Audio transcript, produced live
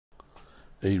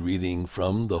A reading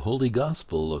from the Holy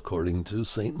Gospel according to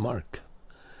St. Mark.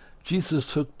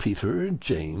 Jesus took Peter,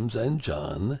 James, and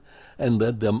John, and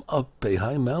led them up a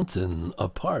high mountain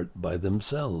apart by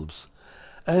themselves.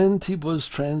 And he was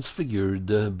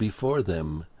transfigured before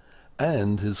them,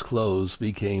 and his clothes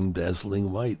became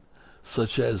dazzling white,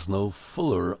 such as no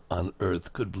fuller on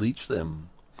earth could bleach them.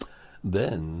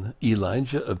 Then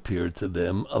Elijah appeared to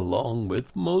them along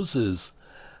with Moses,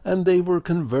 and they were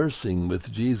conversing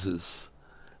with Jesus.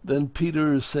 Then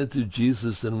Peter said to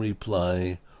Jesus in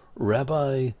reply,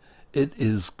 "Rabbi, it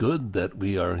is good that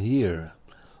we are here.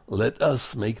 Let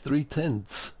us make 3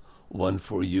 tents, one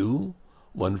for you,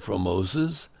 one for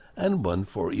Moses, and one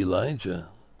for Elijah."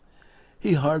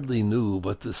 He hardly knew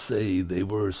what to say, they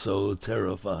were so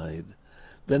terrified.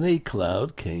 Then a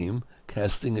cloud came,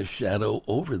 casting a shadow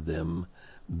over them.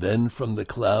 Then from the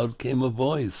cloud came a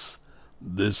voice,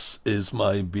 "This is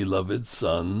my beloved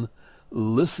Son,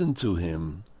 listen to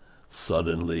him."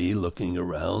 Suddenly, looking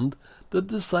around, the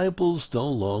disciples no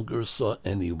longer saw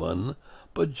anyone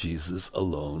but Jesus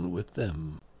alone with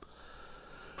them.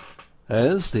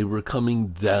 As they were coming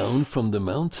down from the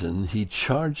mountain, he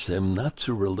charged them not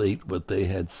to relate what they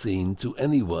had seen to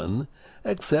anyone,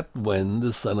 except when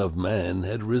the Son of Man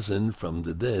had risen from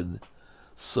the dead.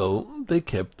 So they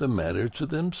kept the matter to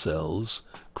themselves,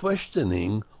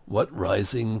 questioning what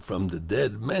rising from the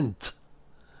dead meant.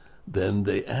 Then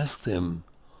they asked him,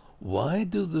 "Why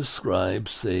do the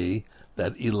scribes say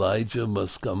that Elijah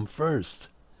must come first?"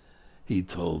 He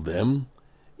told them,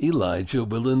 "Elijah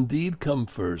will indeed come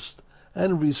first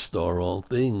and restore all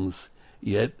things.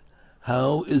 Yet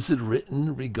how is it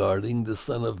written regarding the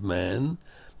Son of Man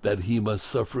that he must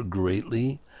suffer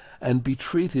greatly and be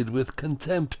treated with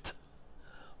contempt?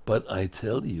 But I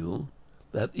tell you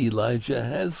that Elijah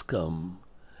has come,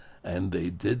 and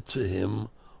they did to him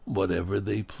whatever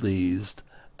they pleased,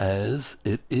 as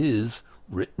it is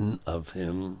written of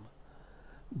him."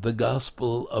 The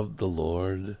Gospel of the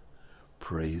Lord.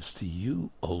 Praise to you,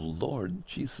 O Lord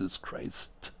Jesus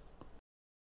Christ.